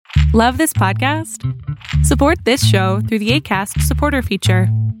Love this podcast? Support this show through the Acast supporter feature.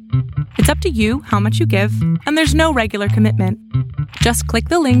 It's up to you how much you give, and there's no regular commitment. Just click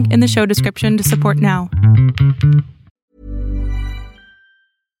the link in the show description to support now.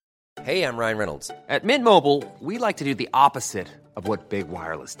 Hey, I'm Ryan Reynolds. At Mint Mobile, we like to do the opposite of what Big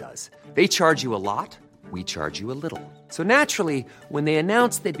Wireless does. They charge you a lot, we charge you a little. So naturally, when they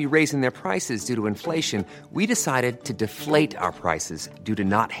announced they'd be raising their prices due to inflation, we decided to deflate our prices due to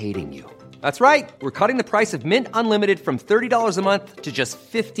not hating you. That's right. We're cutting the price of Mint Unlimited from $30 a month to just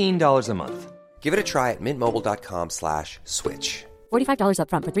 $15 a month. Give it a try at mintmobile.com/switch. $45 up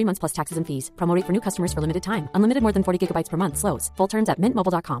front for 3 months plus taxes and fees. Promo rate for new customers for limited time. Unlimited more than 40 gigabytes per month. Slows full terms at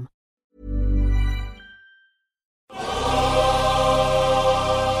mintmobile.com.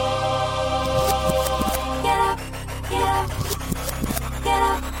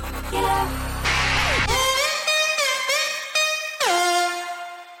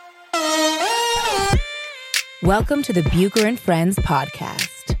 Welcome to the Bucher and Friends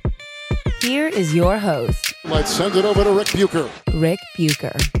podcast. Here is your host. Let's send it over to Rick Bucher. Rick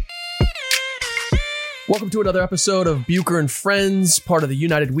Bucher. Welcome to another episode of Bucher and Friends, part of the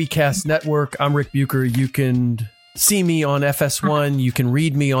United WeCast Network. I'm Rick Bucher. You can see me on FS1. You can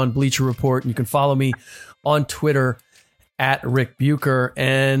read me on Bleacher Report. And you can follow me on Twitter at Rick Bucher.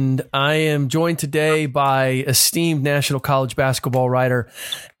 And I am joined today by esteemed National College basketball writer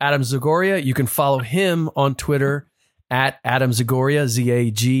Adam Zagoria. You can follow him on Twitter at Adam Zagoria, Zagoria.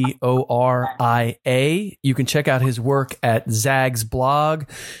 You can check out his work at Zag's blog.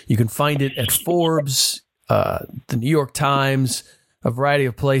 You can find it at Forbes, the New York Times, a variety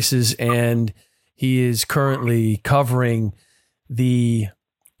of places. And he is currently covering the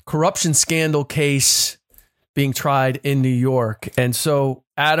corruption scandal case being tried in New York. And so,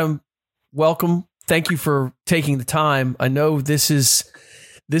 Adam, welcome. Thank you for taking the time. I know this is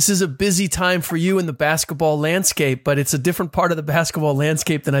a busy time for you in the basketball landscape, but it's a different part of the basketball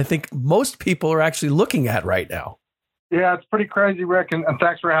landscape than I think most people are actually looking at right now. Yeah, it's pretty crazy, Rick, and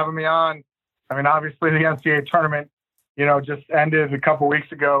thanks for having me on. I mean, obviously the NCAA tournament, just ended a couple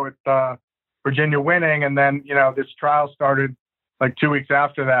weeks ago with Virginia winning, and then, this trial started like 2 weeks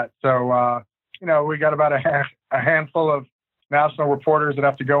after that. So, we got about a handful of national reporters that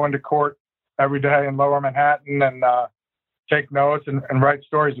have to go into court every day in Lower Manhattan and take notes and write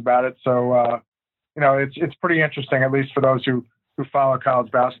stories about it. So, it's pretty interesting, at least for those who follow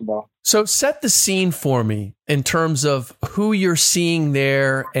college basketball. So set the scene for me in terms of who you're seeing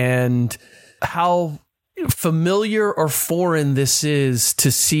there and how familiar or foreign this is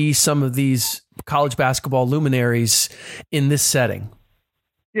to see some of these college basketball luminaries in this setting.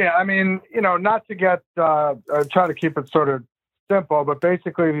 Yeah, I mean, not to get, try to keep it sort of simple, but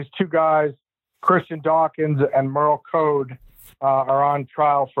basically these two guys, Christian Dawkins and Merle Code, are on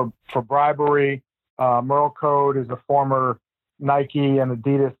trial for bribery. Merle Code is a former Nike and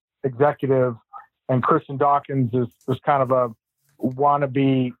Adidas executive, and Christian Dawkins was kind of a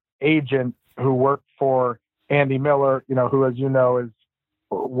wannabe agent who worked for Andy Miller, who, as you know,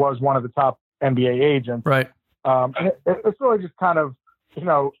 was one of the top NBA agents. Right. And it's really just kind of,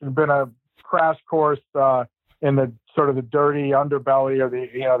 been a crash course in the sort of the dirty underbelly or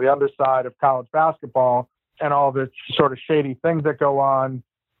the underside of college basketball and all the sort of shady things that go on.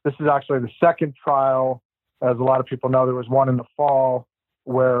 This is actually the second trial. As a lot of people know, there was one in the fall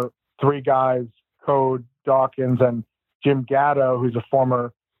where three guys, Code, Dawkins, and Jim Gatto, who's a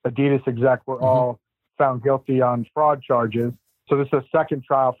former Adidas exec, were all found guilty on fraud charges. So this is a second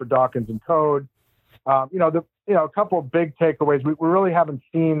trial for Dawkins and Code. A couple of big takeaways. We really haven't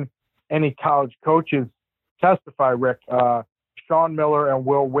seen any college coaches testify, Rick. Sean Miller and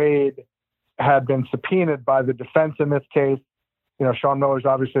Will Wade had been subpoenaed by the defense in this case. Sean Miller's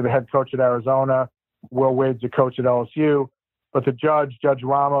obviously the head coach at Arizona. Will Wade's the coach at LSU. But the Judge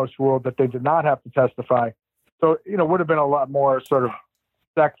Ramos, ruled that they did not have to testify. So, would have been a lot more sort of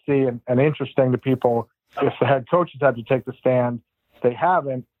sexy and interesting to people if the head coaches had to take the stand. They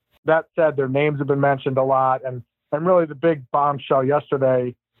haven't. That said, their names have been mentioned a lot. And really the big bombshell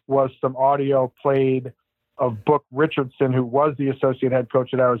yesterday was some audio played of Book Richardson, who was the associate head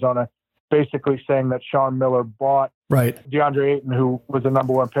coach at Arizona, basically saying that Sean Miller bought DeAndre Ayton, who was the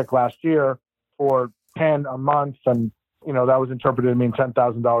number one pick last year, for $10 a month. And, that was interpreted to mean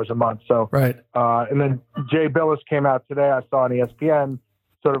 $10,000 a month. So, and then Jay Billis came out today, I saw on ESPN,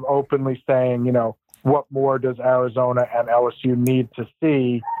 sort of openly saying, what more does Arizona and LSU need to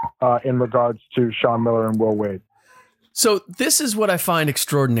see in regards to Sean Miller and Will Wade? So this is what I find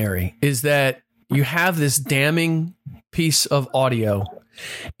extraordinary, is that you have this damning piece of audio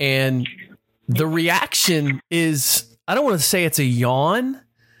and the reaction is, I don't want to say it's a yawn,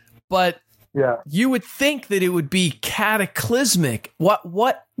 but Yeah. you would think that it would be cataclysmic.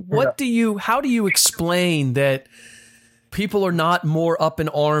 How do you explain that people are not more up in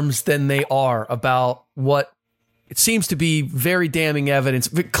arms than they are about what it seems to be very damning evidence,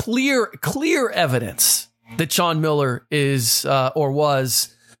 clear evidence that Sean Miller is or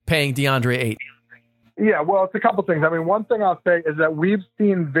was paying DeAndre Ayton? Yeah, well, it's a couple things. I mean, one thing I'll say is that we've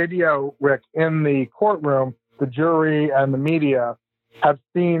seen video, Rick, in the courtroom. The jury and the media have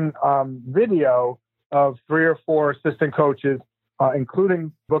seen video of 3 or 4 assistant coaches,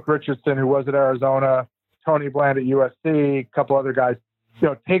 including Book Richardson, who was at Arizona, Tony Bland at USC, a couple other guys,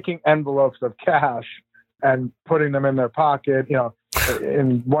 taking envelopes of cash and putting them in their pocket.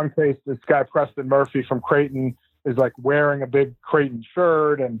 In one case, this guy, Preston Murphy from Creighton, is like wearing a big Creighton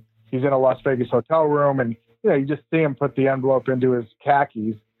shirt, and he's in a Las Vegas hotel room, and you just see him put the envelope into his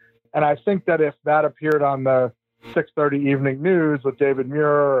khakis. And I think that if that appeared on the 6:30 evening news with David Muir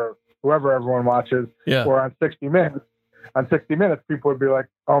or whoever everyone watches, or on 60 Minutes, people would be like,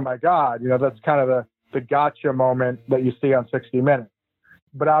 "Oh my God!" That's kind of the gotcha moment that you see on 60 Minutes.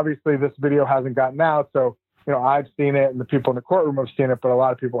 But obviously, this video hasn't gotten out, so I've seen it, and the people in the courtroom have seen it, but a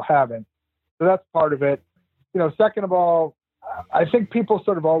lot of people haven't. So that's part of it. Second of all, I think people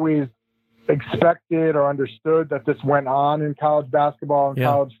sort of always expected or understood that this went on in college basketball and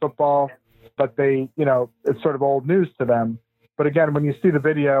college football, but they, it's sort of old news to them. But again, when you see the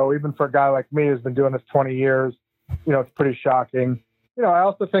video, even for a guy like me who's been doing this 20 years, it's pretty shocking. I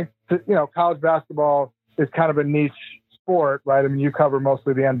also think that, college basketball is kind of a niche sport, right? I mean, you cover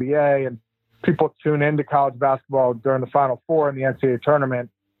mostly the NBA, and people tune into college basketball during the Final Four in the NCAA tournament,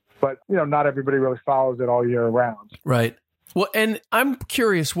 but, not everybody really follows it all year round. Right. Well, and I'm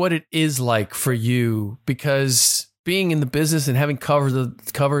curious what it is like for you, because being in the business and having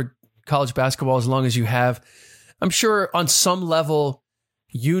covered college basketball as long as you have, I'm sure on some level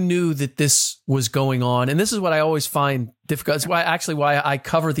you knew that this was going on. And this is what I always find difficult. It's why I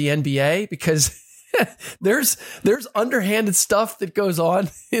cover the NBA, because there's underhanded stuff that goes on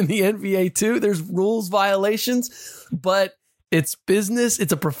in the NBA too. There's rules violations, but it's business.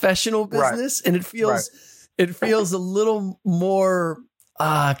 It's a professional business, and it feels a little more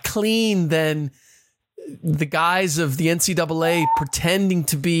clean than the guise of the NCAA pretending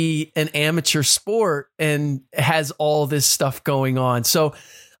to be an amateur sport and has all this stuff going on. So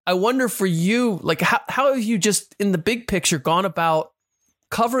I wonder for you, like how have you just in the big picture gone about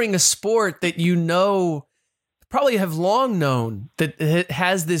covering a sport that probably have long known that it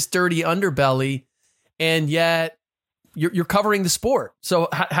has this dirty underbelly, and yet you're covering the sport. So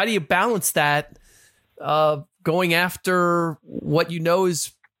how do you balance that? Going after what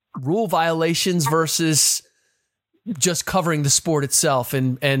is rule violations versus just covering the sport itself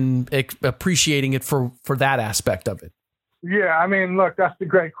and appreciating it for that aspect of it? Yeah, I mean, look, that's a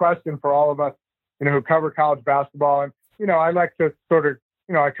great question for all of us, who cover college basketball. And, I like to sort of,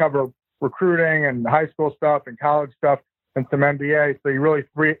 I cover recruiting and high school stuff and college stuff and some NBA. So you really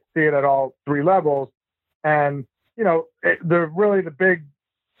see it at all 3 levels. And, the big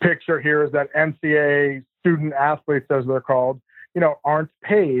picture here is that NCAA student athletes, as they're called, aren't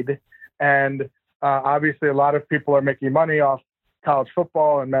paid. And obviously a lot of people are making money off college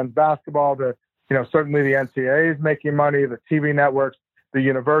football and men's basketball. Certainly the NCAA is making money, the TV networks, the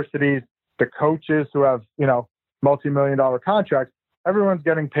universities, the coaches who have, multi-million-dollar contracts. Everyone's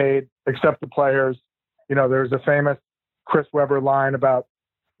getting paid except the players. There's a famous Chris Webber line about,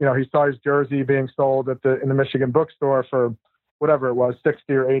 he saw his jersey being sold in the Michigan bookstore for whatever it was, $60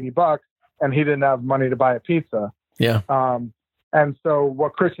 or $80, and he didn't have money to buy a pizza. Yeah. And so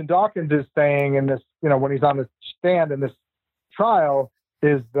what Christian Dawkins is saying in this, when he's on the stand in this trial,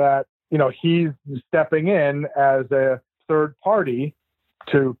 is that, he's stepping in as a third party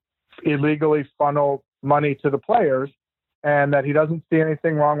to illegally funnel money to the players, and that he doesn't see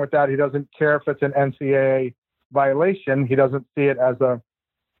anything wrong with that. He doesn't care if it's an NCAA violation. He doesn't see it as a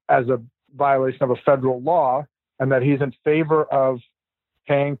violation of a federal law, and that he's in favor of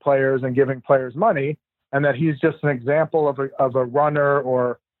paying players and giving players money, and that he's just an example of a runner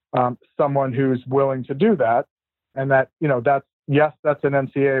or someone who's willing to do that. And that, that's an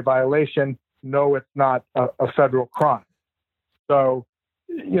NCAA violation. No, it's not a federal crime. So,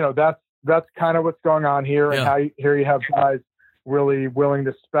 that's kind of what's going on here. Yeah. And here you have guys really willing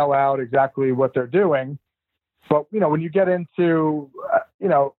to spell out exactly what they're doing. But, when you get into,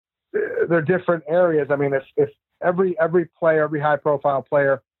 there are different areas. I mean, if every player, every high profile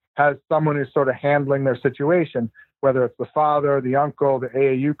player has someone who's sort of handling their situation, whether it's the father, the uncle, the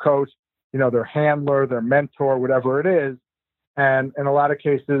AAU coach, their handler, their mentor, whatever it is. And in a lot of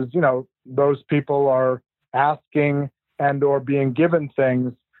cases, those people are asking and or being given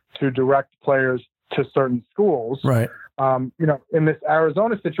things to direct players to certain schools. Right. In this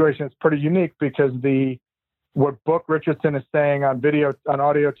Arizona situation, it's pretty unique because what Book Richardson is saying on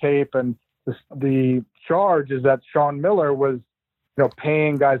audio tape, and the charge is that Sean Miller was,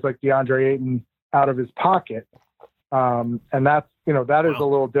 paying guys like DeAndre Ayton out of his pocket. And that's, that is a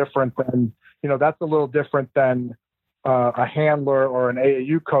little different than, a handler or an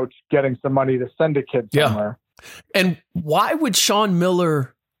AAU coach getting some money to send a kid somewhere. And why would Sean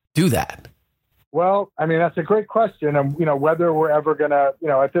Miller do that? Well, I mean, that's a great question. And, whether we're ever going to,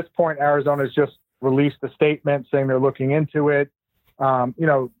 at this point, Arizona's just released a statement saying they're looking into it. On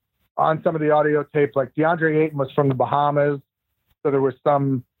some of the audio tape, like DeAndre Ayton was from the Bahamas. So there was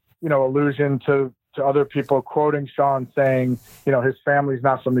some, allusion to other people quoting Sean saying, his family's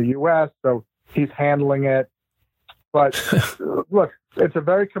not from the U.S., so he's handling it. But look, it's a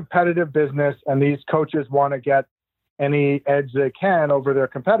very competitive business, and these coaches want to get any edge they can over their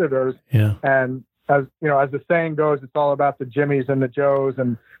competitors. Yeah. And as the saying goes, it's all about the Jimmies and the Joes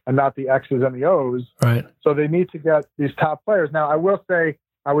and not the X's and the O's. Right. So they need to get these top players. Now, I will say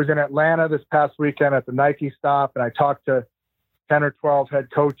I was in Atlanta this past weekend at the Nike stop, and I talked to 10 or 12 head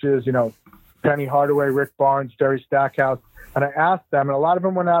coaches, Penny Hardaway, Rick Barnes, Jerry Stackhouse. And I asked them, and a lot of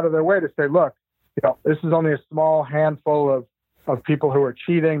them went out of their way to say, look, this is only a small handful of people who are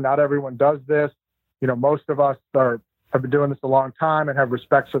cheating. Not everyone does this. Most of us have been doing this a long time and have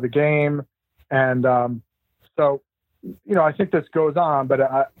respect for the game. And so, I think this goes on, but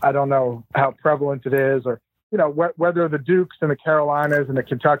I don't know how prevalent it is, or, whether the Dukes and the Carolinas and the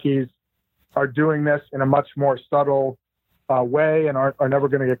Kentuckys are doing this in a much more subtle way and are never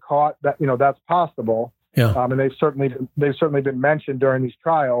going to get caught. That, that's possible. Yeah. And they've certainly been mentioned during these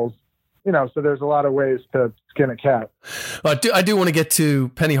trials. So there's a lot of ways to skin a cat. Well, I do want to get to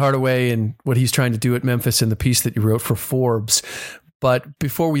Penny Hardaway and what he's trying to do at Memphis in the piece that you wrote for Forbes. But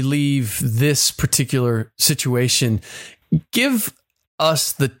before we leave this particular situation, give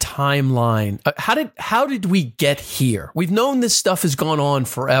us the timeline. How did we get here? We've known this stuff has gone on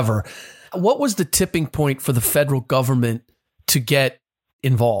forever. What was the tipping point for the federal government to get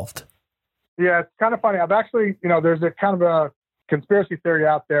involved? Yeah, it's kind of funny. I've actually, there's a kind of a conspiracy theory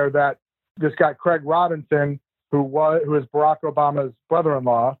out there that this guy, Craig Robinson, who is Barack Obama's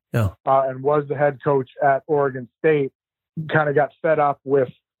brother-in-law, and was the head coach at Oregon State, kind of got fed up with,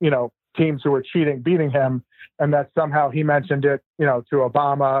 teams who were cheating, beating him, and that somehow he mentioned it, to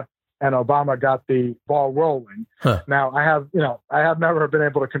Obama, and Obama got the ball rolling. Huh. Now, I have never been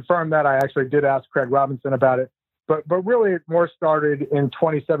able to confirm that. I actually did ask Craig Robinson about it, but really it more started in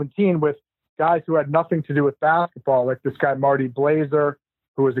 2017 with guys who had nothing to do with basketball, like this guy, Marty Blazer,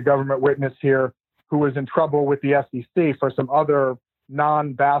 who was a government witness here, who was in trouble with the SEC for some other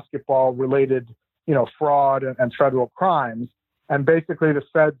non-basketball related, fraud and federal crimes. And basically the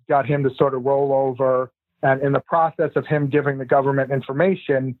feds got him to sort of roll over. And in the process of him giving the government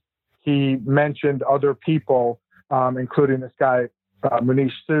information, he mentioned other people, including this guy,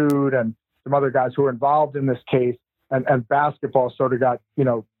 Munish Sood, and some other guys who were involved in this case. And basketball sort of got,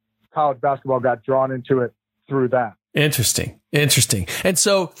 college basketball got drawn into it through that. Interesting. And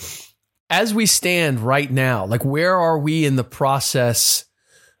so as we stand right now, like, where are we in the process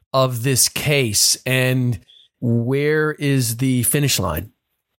of this case, and where is the finish line?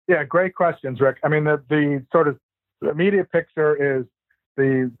 Yeah, great questions, Rick. I mean, the sort of immediate picture is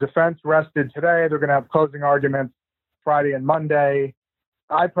the defense rested today. They're going to have closing arguments Friday and Monday.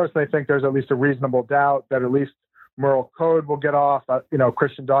 I personally think there's at least a reasonable doubt that at least Merle Code will get off,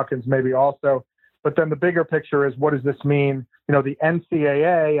 Christian Dawkins maybe also. But then the bigger picture is, what does this mean? The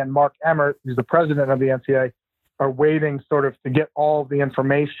NCAA and Mark Emmert, who's the president of the NCAA, are waiting sort of to get all the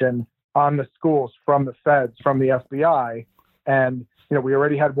information on the schools from the feds, from the FBI. And, we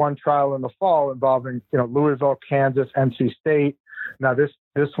already had one trial in the fall involving, Louisville, Kansas, NC State. Now this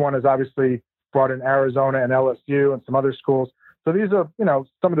one has obviously brought in Arizona and LSU and some other schools. So these are,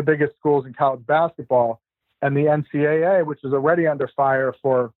 some of the biggest schools in college basketball. And the NCAA, which is already under fire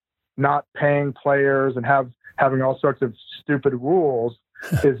for not paying players and having all sorts of stupid rules,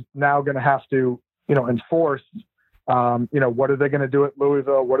 is now going to have to, enforce, what are they going to do at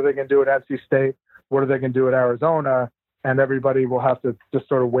Louisville? What are they going to do at NC State? What are they going to do at Arizona? And everybody will have to just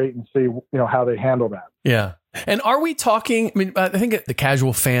sort of wait and see, how they handle that. Yeah. And are we talking, I think the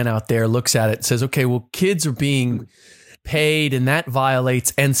casual fan out there looks at it and says, okay, well, kids are being paid and that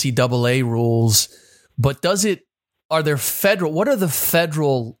violates NCAA rules. But what are the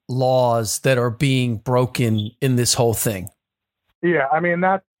federal laws that are being broken in this whole thing? Yeah,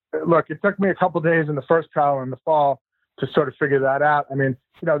 it took me a couple of days in the first trial in the fall to sort of figure that out.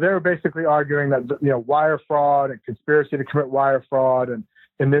 They were basically arguing that, wire fraud and conspiracy to commit wire fraud and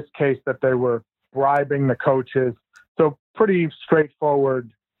in this case that they were bribing the coaches. So pretty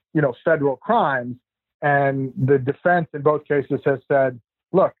straightforward, federal crimes. And the defense in both cases has said,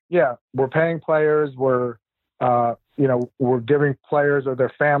 look, yeah, we're paying players, we're giving players or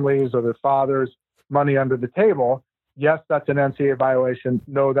their families or their fathers money under the table. Yes, that's an NCAA violation.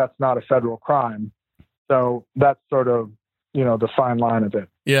 No, that's not a federal crime. So that's sort of, the fine line of it.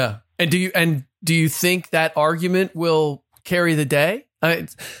 Yeah. And do you think that argument will carry the day? I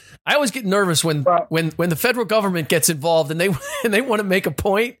always get nervous when the federal government gets involved and they want to make a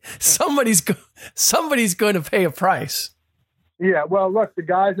point. Somebody's going to pay a price. Yeah. Well, look, the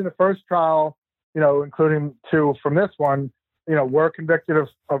guys in the first trial, including two from this one, were convicted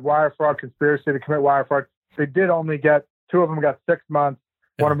of wire fraud, conspiracy to commit wire fraud. They did only get, two of them got 6 months,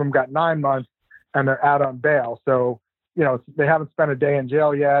 one of them got 9 months, and they're out on bail. So, they haven't spent a day in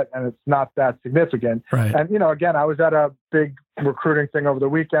jail yet, and it's not that significant. Right. And, again, I was at a big recruiting thing over the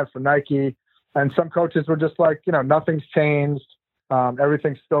weekend for Nike, and some coaches were just like, nothing's changed.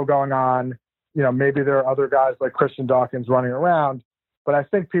 Everything's still going on. Maybe there are other guys like Christian Dawkins running around, but I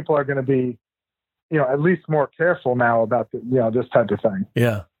think people are going to be, at least more careful now about this type of thing.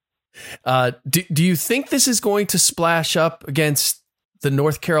 Yeah. Do you think this is going to splash up against the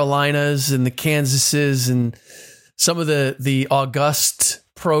North Carolinas and the Kansases and some of the August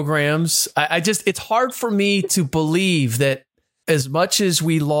programs? It's hard for me to believe that as much as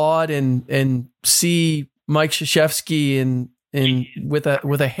we laud and see Mike Krzyzewski and with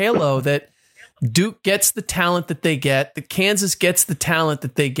a halo, that Duke gets the talent that they get, that Kansas gets the talent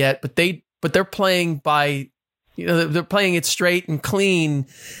that they get, but they're playing by, they're playing it straight and clean.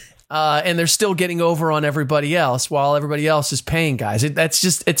 And they're still getting over on everybody else while everybody else is paying guys.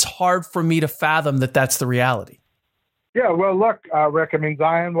 It's hard for me to fathom that that's the reality. Yeah, well, look, Rick,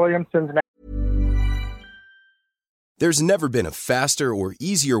 Zion Williamson's. There's never been a faster or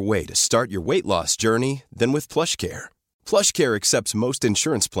easier way to start your weight loss journey than with PlushCare. PlushCare accepts most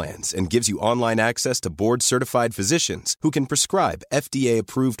insurance plans and gives you online access to board-certified physicians who can prescribe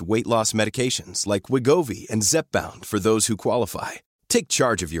FDA-approved weight loss medications like Wegovy and Zepbound for those who qualify. Take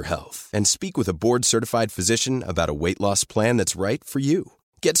charge of your health and speak with a board-certified physician about a weight loss plan that's right for you.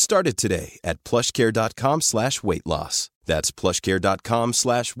 Get started today at plushcare.com/weight loss. That's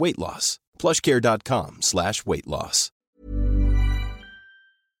plushcare.com/weight loss. plushcare.com/weight loss.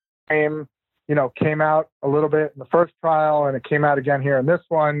 Came out a little bit in the first trial, and it came out again here in this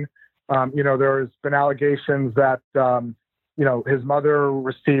one. There's been allegations that, his mother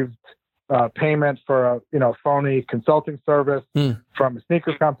received payment for a phony consulting service from a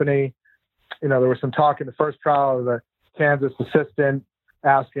sneaker company. There was some talk in the first trial of the Kansas assistant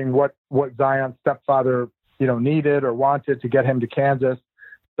asking what Zion's stepfather, needed or wanted to get him to Kansas.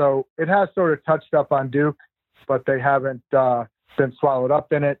 So it has sort of touched up on Duke, but they haven't been swallowed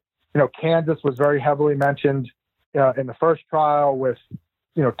up in it. Kansas was very heavily mentioned in the first trial with,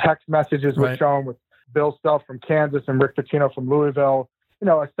 text messages were shown with Bill Self from Kansas and Rick Pitino from Louisville,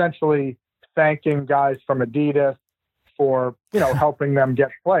 essentially thanking guys from Adidas for, helping them get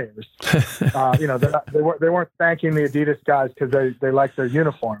players. They weren't thanking the Adidas guys because they like their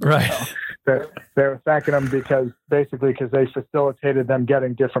uniform. Right. They were thanking them because they facilitated them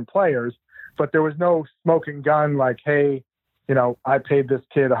getting different players. But there was no smoking gun like, hey, I paid this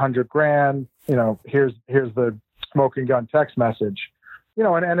kid $100,000. Here's the smoking gun text message.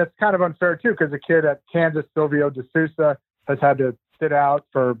 And it's kind of unfair too, because the kid at Kansas, Silvio De Sousa, has had to sit out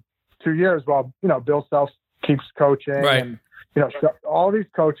for 2 years while Bill Self keeps coaching. Right. And all these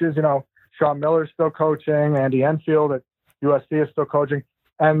coaches, Sean Miller's still coaching, Andy Enfield at USC is still coaching.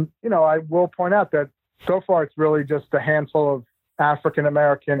 And I will point out that so far it's really just a handful of African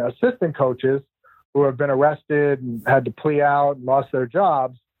American assistant coaches who have been arrested and had to plea out and lost their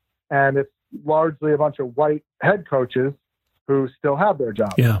jobs. And it's largely a bunch of white head coaches who still have their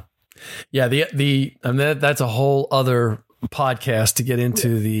jobs. Yeah. Yeah. That's a whole other podcast to get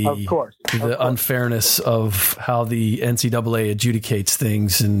into the unfairness of how the NCAA adjudicates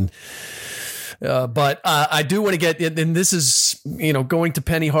things. And, but I do want to get, and this is, going to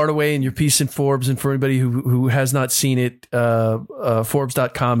Penny Hardaway and your piece in Forbes. And for anybody who has not seen it,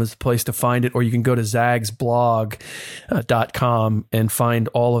 Forbes.com is the place to find it, or you can go to zagsblog.com and find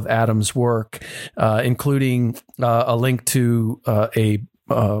all of Adam's work, including a link to a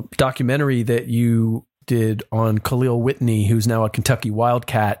documentary that you did on Khalil Whitney, who's now a Kentucky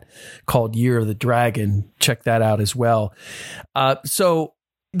Wildcat, called Year of the Dragon. Check that out as well. So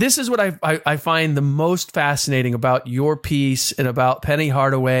this is what I find the most fascinating about your piece and about Penny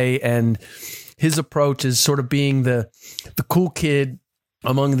Hardaway and his approach is sort of being the cool kid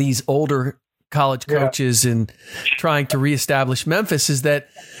among these older college coaches and trying to reestablish Memphis is that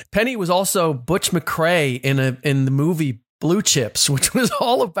Penny was also Butch McRae in the movie Blue Chips, which was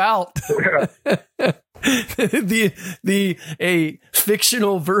all about a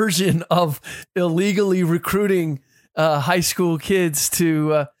fictional version of illegally recruiting high school kids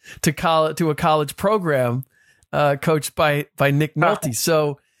to a college program coached by Nick Nolte.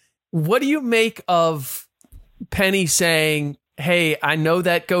 So what do you make of Penny saying, hey, I know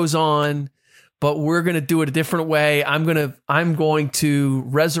that goes on, but we're going to do it a different way. I'm going to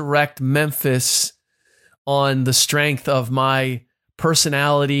resurrect Memphis on the strength of my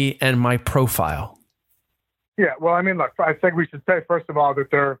personality and my profile. Yeah, well, I mean, look, I think we should say, first of all,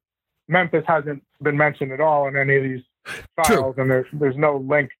 that Memphis hasn't been mentioned at all in any of these files, and there's no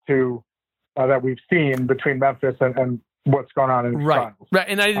link to that we've seen between Memphis and what's going on in these trials. Right,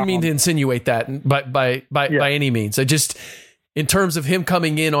 and I didn't mean to insinuate that by any means. I just, in terms of him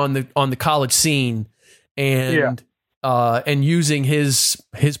coming in on the college scene and using his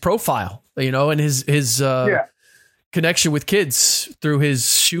profile, and his connection with kids through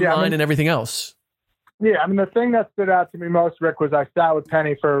his shoe line and everything else. Yeah, I mean, the thing that stood out to me most, Rick, was I sat with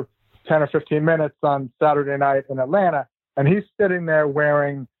Penny for 10 or 15 minutes on Saturday night in Atlanta, and he's sitting there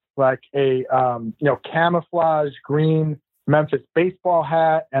wearing like a camouflage green Memphis baseball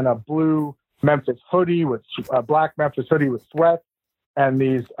hat and a blue Memphis hoodie with a black Memphis hoodie with sweats and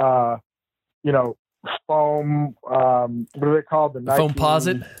these foam what are they called? The Nike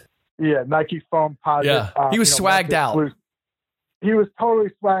Foamposite? Yeah, Nike Foamposite. Yeah. He was swagged out. He was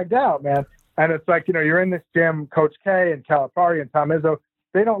totally swagged out, man. And it's like, you're in this gym, Coach K and Calipari and Tom Izzo,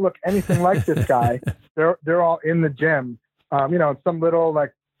 they don't look anything like this guy. They're all in the gym. And some little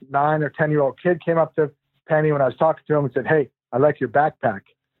like 9 or 10-year-old kid came up to Penny when I was talking to him and said, hey, I like your backpack.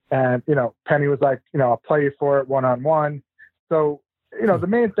 And, Penny was like, I'll play you for it one-on-one. So, the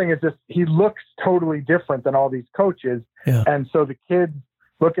main thing is just he looks totally different than all these coaches. Yeah. And so the kids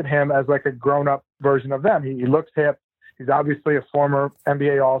look at him as like a grown-up version of them. He looks hip. He's obviously a former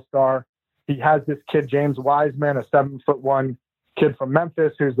NBA All-Star. He has this kid, James Wiseman, a 7'1" kid from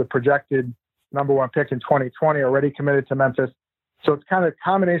Memphis, who's the projected number 1 pick in 2020, already committed to Memphis. So it's kind of a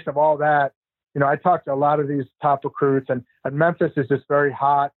combination of all that. I talked to a lot of these top recruits, and Memphis is just very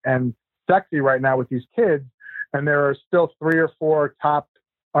hot and sexy right now with these kids. And there are still 3 or 4 top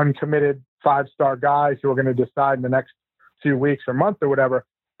uncommitted 5-star guys who are going to decide in the next few weeks or month or whatever.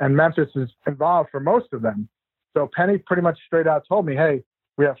 And Memphis is involved for most of them. So Penny pretty much straight out told me, hey,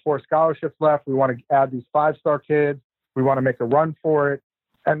 we have 4 scholarships left. We want to add these 5-star kids. We want to make a run for it.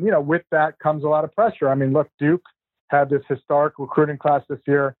 And, with that comes a lot of pressure. I mean, look, Duke had this historic recruiting class this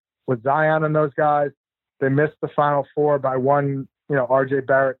year with Zion and those guys. They missed the Final Four by one, RJ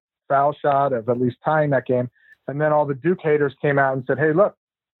Barrett foul shot of at least tying that game. And then all the Duke haters came out and said, hey, look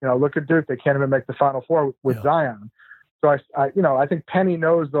at Duke. They can't even make the Final Four with Zion. So I think Penny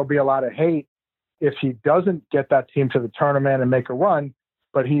knows there'll be a lot of hate if he doesn't get that team to the tournament and make a run,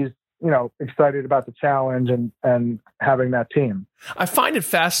 but he's, excited about the challenge and having that team. I find it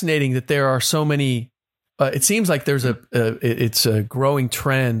fascinating that there are so many, it seems like there's it's a growing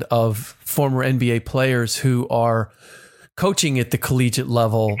trend of former NBA players who are coaching at the collegiate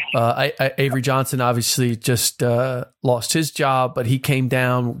level. Avery Johnson obviously just lost his job, but he came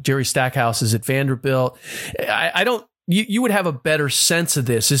down. Jerry Stackhouse is at Vanderbilt. You would have a better sense of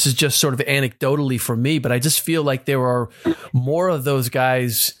this. This is just sort of anecdotally for me, but I just feel like there are more of those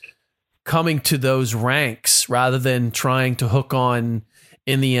guys coming to those ranks rather than trying to hook on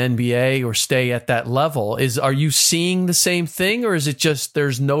in the NBA or stay at that level. Are you seeing the same thing, or is it just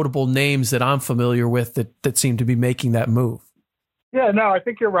there's notable names that I'm familiar with that seem to be making that move? Yeah, no, I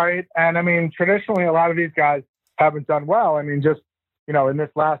think you're right. And I mean, traditionally, a lot of these guys haven't done well. I mean, just, in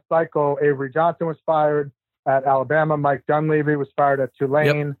this last cycle, Avery Johnson was fired at Alabama. Mike Dunleavy was fired at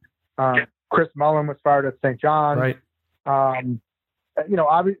Tulane. Yep. Chris Mullen was fired at St. John's. Right.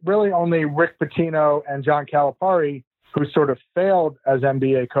 Really only Rick Pitino and John Calipari, who sort of failed as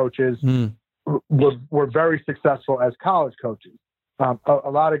NBA coaches, were very successful as college coaches. A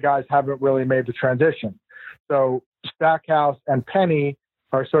lot of guys haven't really made the transition. So Stackhouse and Penny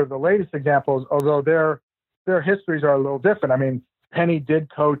are sort of the latest examples, although their histories are a little different. I mean, Penny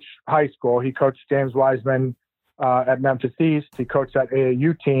did coach high school. He coached James Wiseman at Memphis East. He coached that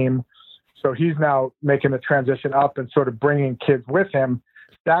AAU team. So he's now making the transition up and sort of bringing kids with him.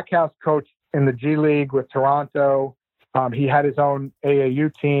 Stackhouse coached in the G League with Toronto. He had his own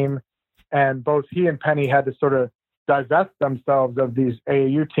AAU team, and both he and Penny had to sort of divest themselves of these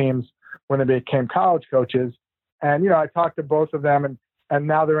AAU teams when they became college coaches. And, I talked to both of them, and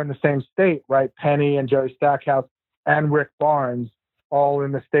now they're in the same state, right? Penny and Jerry Stackhouse and Rick Barnes all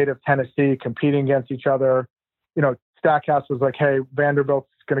in the state of Tennessee, competing against each other. Stackhouse was like, hey, Vanderbilt's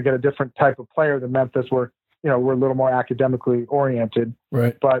going to get a different type of player than Memphis. We're a little more academically oriented.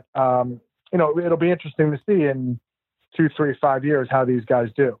 Right. But, it'll be interesting to see in 2, 3, 5 years how these guys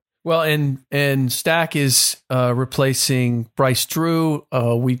do. Well, and Stack is replacing Bryce Drew.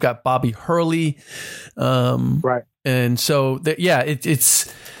 We've got Bobby Hurley. Right. And so, it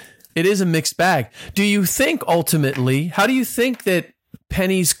is a mixed bag. Do you think ultimately, how do you think that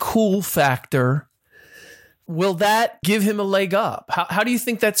Penny's cool factor, will that give him a leg up? How do you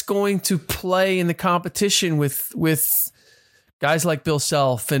think that's going to play in the competition with guys like Bill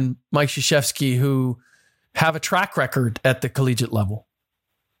Self and Mike Krzyzewski, who have a track record at the collegiate level?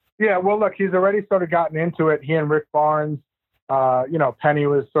 Yeah, well, look, he's already sort of gotten into it. He and Rick Barnes, Penny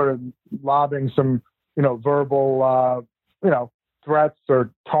was sort of lobbing some, verbal, threats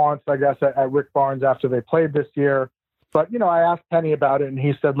or taunts, I guess, at Rick Barnes after they played this year. But, I asked Penny about it, and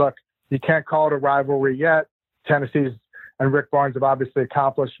he said, look, you can't call it a rivalry yet. Tennessee's and Rick Barnes have obviously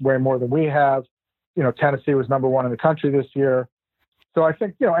accomplished way more than we have. Tennessee was number 1 in the country this year. So I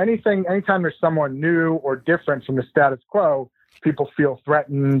think, anytime there's someone new or different from the status quo, people feel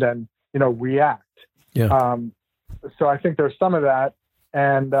threatened and, react. Yeah. So I think there's some of that.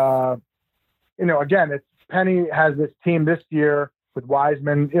 And, again, Penny has this team this year with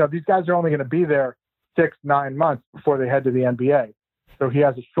Wiseman. These guys are only going to be there 6-9 months before they head to the NBA. So he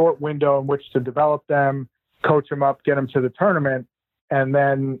has a short window in which to develop them, coach them up, get them to the tournament, and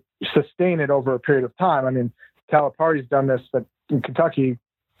then sustain it over a period of time. I mean, Calipari's done this in Kentucky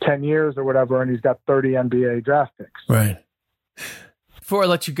 10 years or whatever, and he's got 30 NBA draft picks. Right. Before I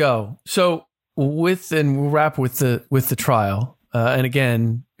let you go, so we'll wrap with the trial. And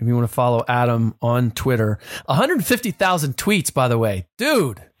again, if you want to follow Adam on Twitter, 150,000 tweets, by the way,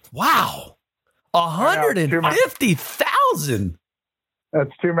 dude. Wow. 150,000.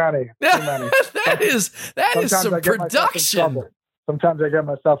 That's too many. that is some production. Sometimes I get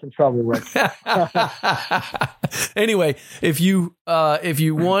myself in trouble, Rick. Anyway, if you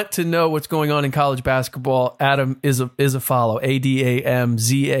want to know what's going on in college basketball, Adam is a follow.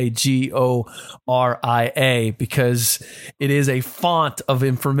 ADAMZAGORIA, because it is a font of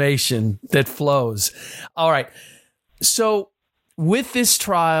information that flows. All right. So with this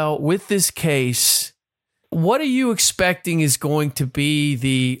trial, with this case, what are you expecting is going to be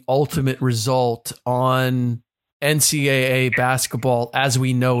the ultimate result on NCAA basketball as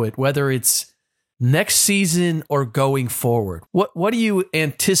we know it, whether it's next season or going forward? What are you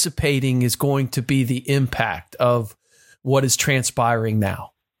anticipating is going to be the impact of what is transpiring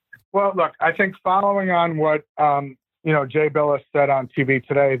now? Well, look, I think following on what Jay Billis said on TV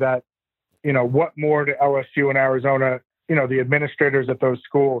today, that what more do LSU and Arizona, the administrators at those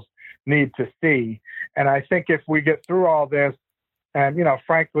schools need to see. And I think if we get through all this, and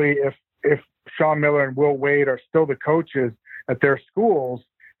frankly, if Sean Miller and Will Wade are still the coaches at their schools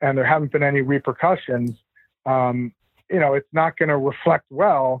and there haven't been any repercussions, it's not going to reflect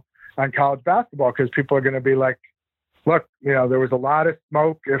well on college basketball, because people are going to be like, look, there was a lot of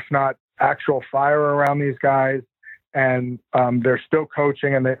smoke, if not actual fire around these guys, and they're still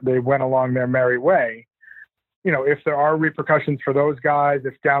coaching and they went along their merry way. If there are repercussions for those guys,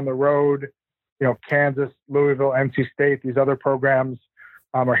 if down the road, Kansas, Louisville, NC State, these other programs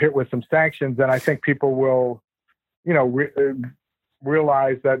are hit with some sanctions, then I think people will,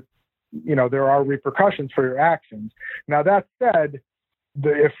 realize that, there are repercussions for your actions. Now, that said,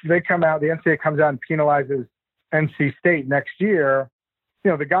 if they come out, the NCAA comes out and penalizes NC State next year,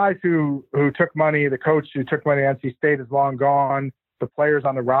 the guys who took money, the coach who took money at NC State is long gone. The players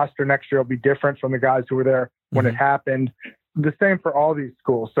on the roster next year will be different from the guys who were there when it happened. The same for all these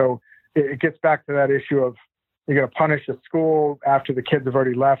schools. So it gets back to that issue of, you're going to punish a school after the kids have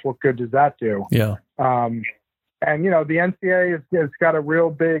already left. What good does that do? Yeah. And, the NCAA has got a real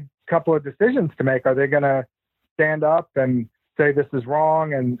big couple of decisions to make. Are they going to stand up and say this is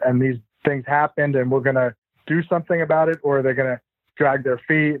wrong and these things happened and we're going to do something about it? Or are they going to drag their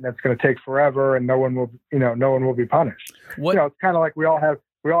feet and it's going to take forever and no one will be punished? It's kind of like we all have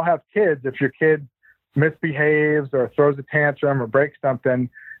kids. If your kid misbehaves or throws a tantrum or breaks something,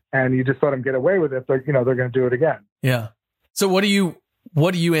 and you just let them get away with it, they're going to do it again. Yeah. So what do you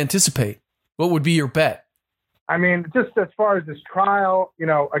anticipate? What would be your bet? I mean, just as far as this trial,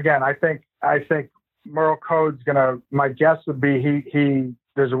 again, I think Merle Code's my guess would be he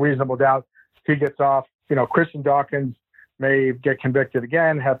there's a reasonable doubt he gets off. Christian Dawkins may get convicted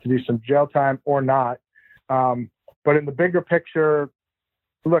again, have to do some jail time or not. But in the bigger picture,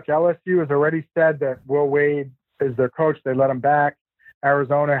 look, LSU has already said that Will Wade is their coach. They let him back.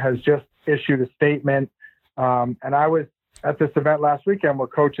 Arizona has just issued a statement. And I was at this event last weekend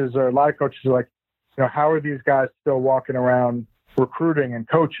where a lot of coaches are like, how are these guys still walking around recruiting and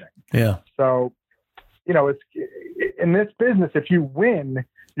coaching? Yeah. So, it's in this business, if you win,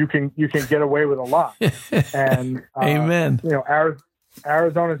 you can get away with a lot. And amen.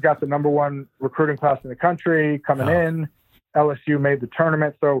 Arizona's got the number one recruiting class in the country coming in. LSU made the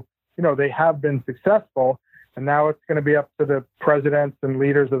tournament. So, they have been successful. And now it's going to be up to the presidents and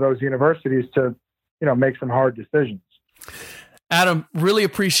leaders of those universities to, make some hard decisions. Adam, really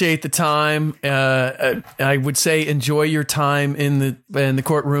appreciate the time. I would say enjoy your time in the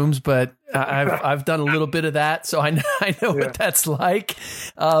courtrooms, but I've done a little bit of that, so I know what that's like.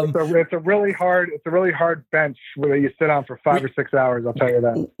 It's a really hard bench where you sit on for 5 or 6 hours. I'll tell you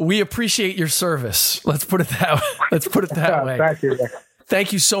that. We appreciate your service. Let's put it that way. Thank you.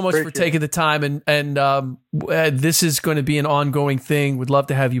 Thank you so much for taking the time, and this is going to be an ongoing thing. We'd love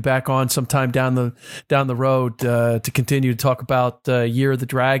to have you back on sometime down the road to continue to talk about Year of the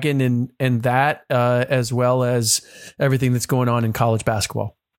Dragon and that as well as everything that's going on in college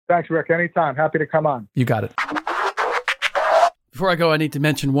basketball. Thanks, Rick. Anytime. Happy to come on. You got it. Before I go, I need to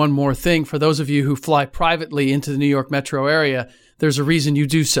mention one more thing. For those of you who fly privately into the New York metro area, there's a reason you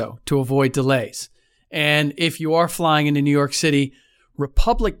do so, to avoid delays. And if you are flying into New York City,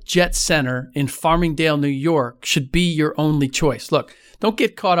 Republic Jet Center in Farmingdale, New York should be your only choice. Look, don't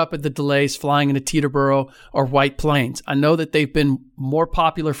get caught up in the delays flying into Teterboro or White Plains. I know that they've been more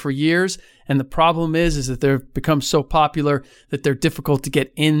popular for years, and the problem is that they've become so popular that they're difficult to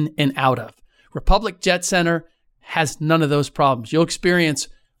get in and out of. Republic Jet Center has none of those problems. You'll experience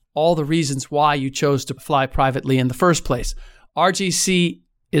all the reasons why you chose to fly privately in the first place. RGC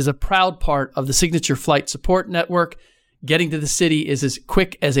is a proud part of the Signature Flight Support Network. Getting to the city is as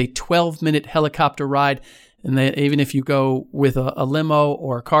quick as a 12-minute helicopter ride. And then even if you go with a limo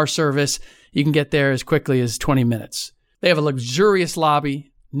or a car service, you can get there as quickly as 20 minutes. They have a luxurious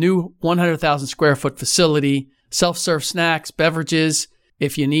lobby, new 100,000 square foot facility, self-serve snacks, beverages.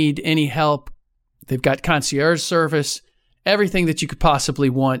 If you need any help, they've got concierge service, everything that you could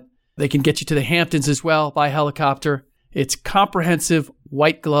possibly want. They can get you to the Hamptons as well by helicopter. It's comprehensive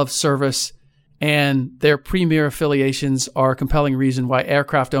white glove service. And their premier affiliations are a compelling reason why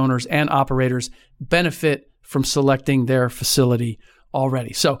aircraft owners and operators benefit from selecting their facility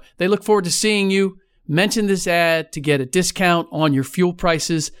already. So they look forward to seeing you. Mention this ad to get a discount on your fuel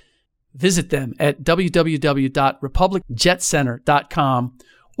prices. Visit them at www.republicjetcenter.com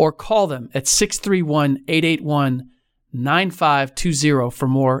or call them at 631-881-9520 for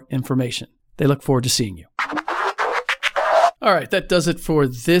more information. They look forward to seeing you. All right, that does it for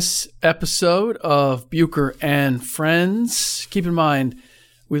this episode of Bucher and Friends. Keep in mind,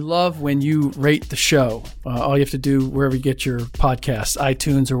 we love when you rate the show. All you have to do wherever you get your podcasts,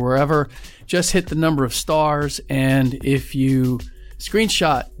 iTunes or wherever, just hit the number of stars. And if you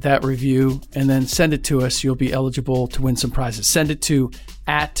screenshot that review and then send it to us, you'll be eligible to win some prizes. Send it to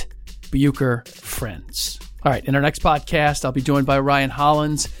 @BucherFriends. All right, in our next podcast, I'll be joined by Ryan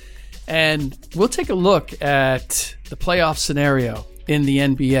Hollins. And we'll take a look at the playoff scenario in the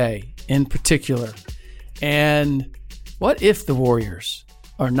NBA in particular. And what if the Warriors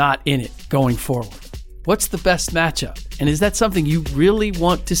are not in it going forward? What's the best matchup? And is that something you really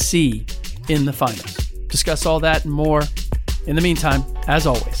want to see in the finals? Discuss all that and more. In the meantime, as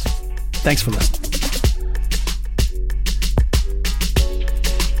always, thanks for listening.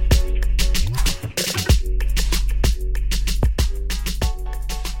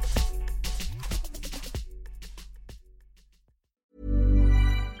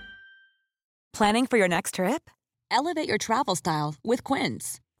 Planning for your next trip? Elevate your travel style with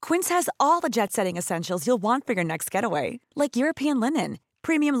Quince. Quince has all the jet-setting essentials you'll want for your next getaway, like European linen,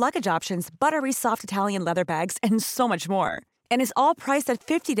 premium luggage options, buttery soft Italian leather bags, and so much more. And is all priced at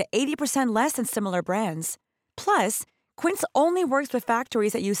 50 to 80% less than similar brands. Plus, Quince only works with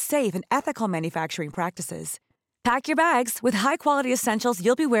factories that use safe and ethical manufacturing practices. Pack your bags with high-quality essentials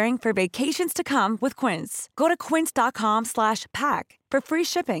you'll be wearing for vacations to come with Quince. Go to quince.com/pack for free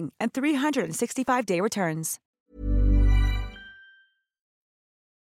shipping and 365-day returns.